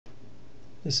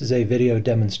This is a video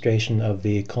demonstration of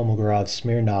the Kolmogorov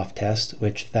Smirnov test,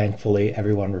 which thankfully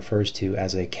everyone refers to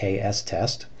as a KS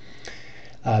test.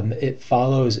 It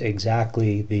follows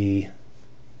exactly the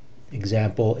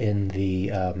example in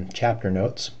the chapter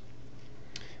notes,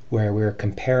 where we're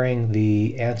comparing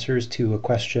the answers to a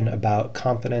question about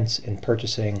confidence in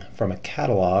purchasing from a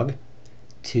catalog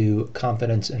to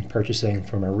confidence in purchasing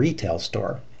from a retail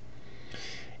store.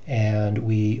 And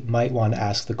we might want to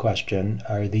ask the question,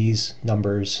 are these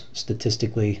numbers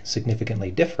statistically significantly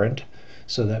different,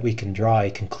 so that we can draw a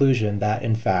conclusion that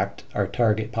in fact our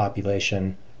target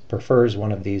population prefers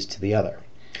one of these to the other.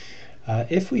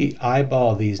 If we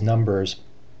eyeball these numbers,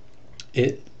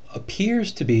 it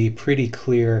appears to be pretty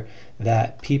clear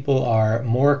that people are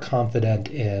more confident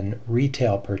in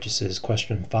retail purchases,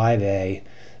 question 5A,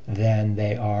 than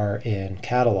they are in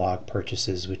catalog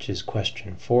purchases, which is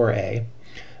question 4A.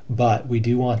 But we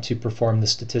do want to perform the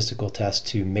statistical test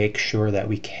to make sure that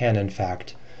we can in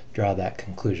fact draw that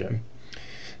conclusion.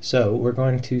 So we're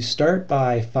going to start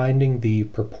by finding the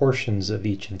proportions of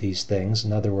each of these things.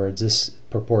 In other words, this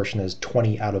proportion is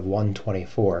 20 out of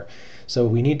 124. So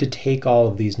we need to take all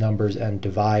of these numbers and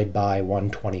divide by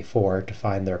 124 to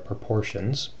find their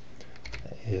proportions.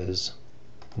 That is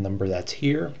the number that's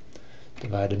here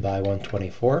divided by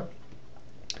 124.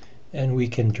 And we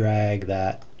can drag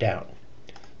that down.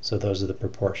 So those are the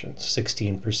proportions.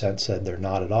 16% said they're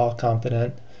not at all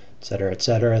confident, etc.,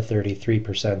 etc.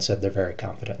 33% said they're very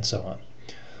confident, and so on.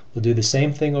 We'll do the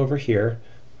same thing over here.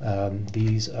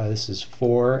 This is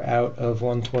 4 out of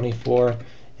 124,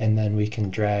 and then we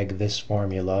can drag this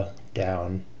formula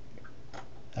down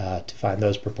to find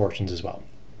those proportions as well.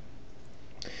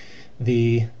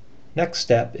 The next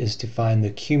step is to find the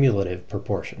cumulative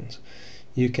proportions.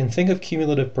 You can think of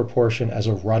cumulative proportion as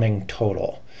a running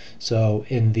total. So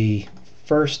in the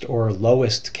first or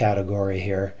lowest category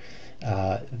here,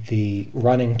 the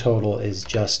running total is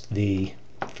just the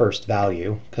first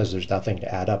value because there's nothing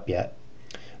to add up yet.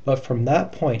 But from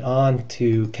that point on,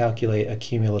 to calculate a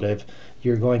cumulative,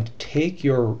 you're going to take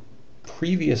your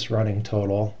previous running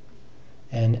total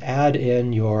and add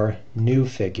in your new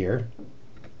figure.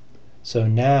 So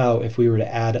now if we were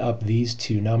to add up these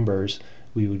two numbers,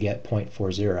 we would get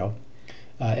 0.40.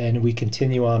 And we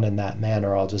continue on in that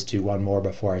manner. I'll just do one more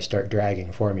before I start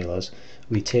dragging formulas.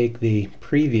 We take the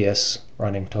previous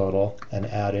running total and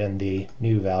add in the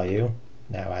new value.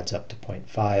 Now adds up to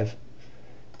 0.5.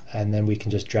 And then we can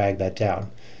just drag that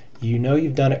down. You know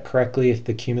you've done it correctly if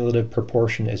the cumulative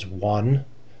proportion is 1,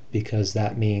 because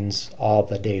that means all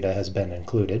the data has been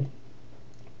included.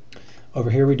 Over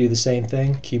here we do the same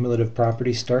thing. Cumulative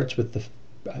property starts with the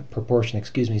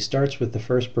starts with the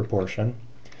first proportion,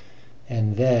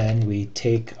 and then we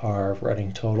take our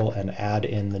running total and add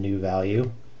in the new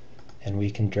value, and we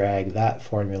can drag that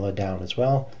formula down as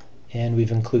well, and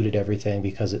we've included everything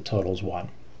because it totals 1.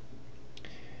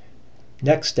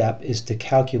 Next step is to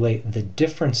calculate the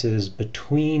differences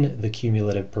between the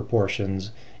cumulative proportions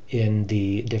in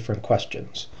the different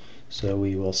questions. So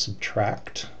we will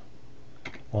subtract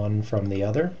one from the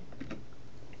other.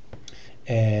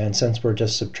 And since we're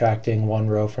just subtracting one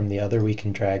row from the other, we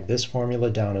can drag this formula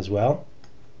down as well.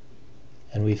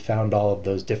 And we've found all of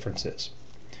those differences.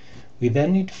 We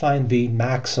then need to find the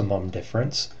maximum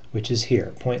difference, which is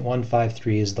here.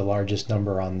 0.153 is the largest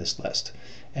number on this list.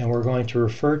 And we're going to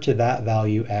refer to that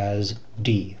value as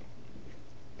D.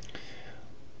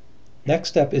 Next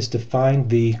step is to find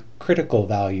the critical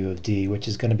value of D, which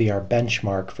is going to be our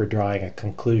benchmark for drawing a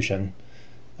conclusion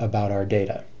about our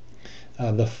data.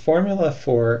 The formula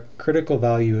for critical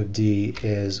value of D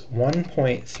is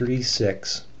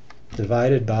 1.36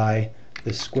 divided by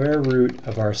the square root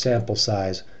of our sample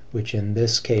size, which in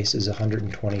this case is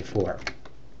 124.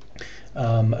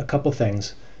 A couple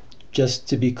things. Just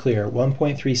to be clear,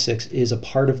 1.36 is a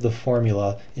part of the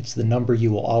formula. It's the number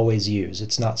you will always use.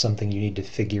 It's not something you need to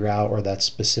figure out or that's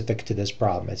specific to this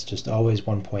problem. It's just always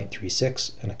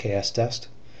 1.36 in a KS test.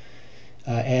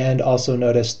 And also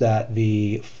notice that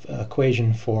the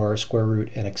equation for square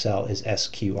root in Excel is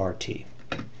SQRT.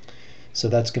 So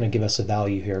that's going to give us a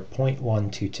value here,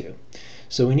 0.122.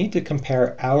 So we need to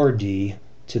compare our D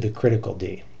to the critical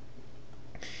D.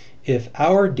 If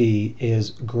our D is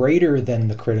greater than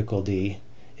the critical D,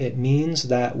 it means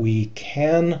that we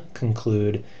can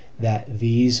conclude that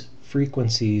these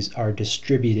frequencies are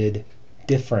distributed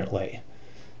differently.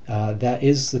 That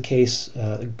is the case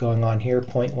going on here,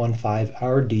 0.15.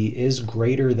 Our D is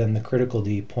greater than the critical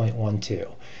D,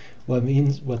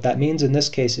 0.12. What that means in this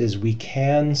case is we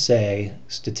can say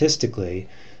statistically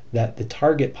that the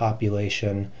target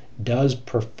population does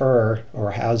prefer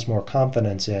or has more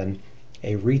confidence in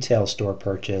a retail store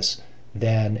purchase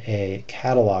than a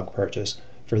catalog purchase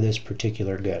for this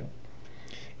particular good.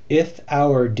 If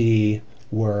our D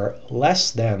were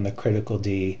less than the critical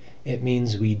D, it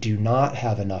means we do not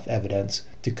have enough evidence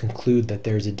to conclude that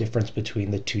there's a difference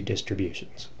between the two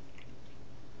distributions.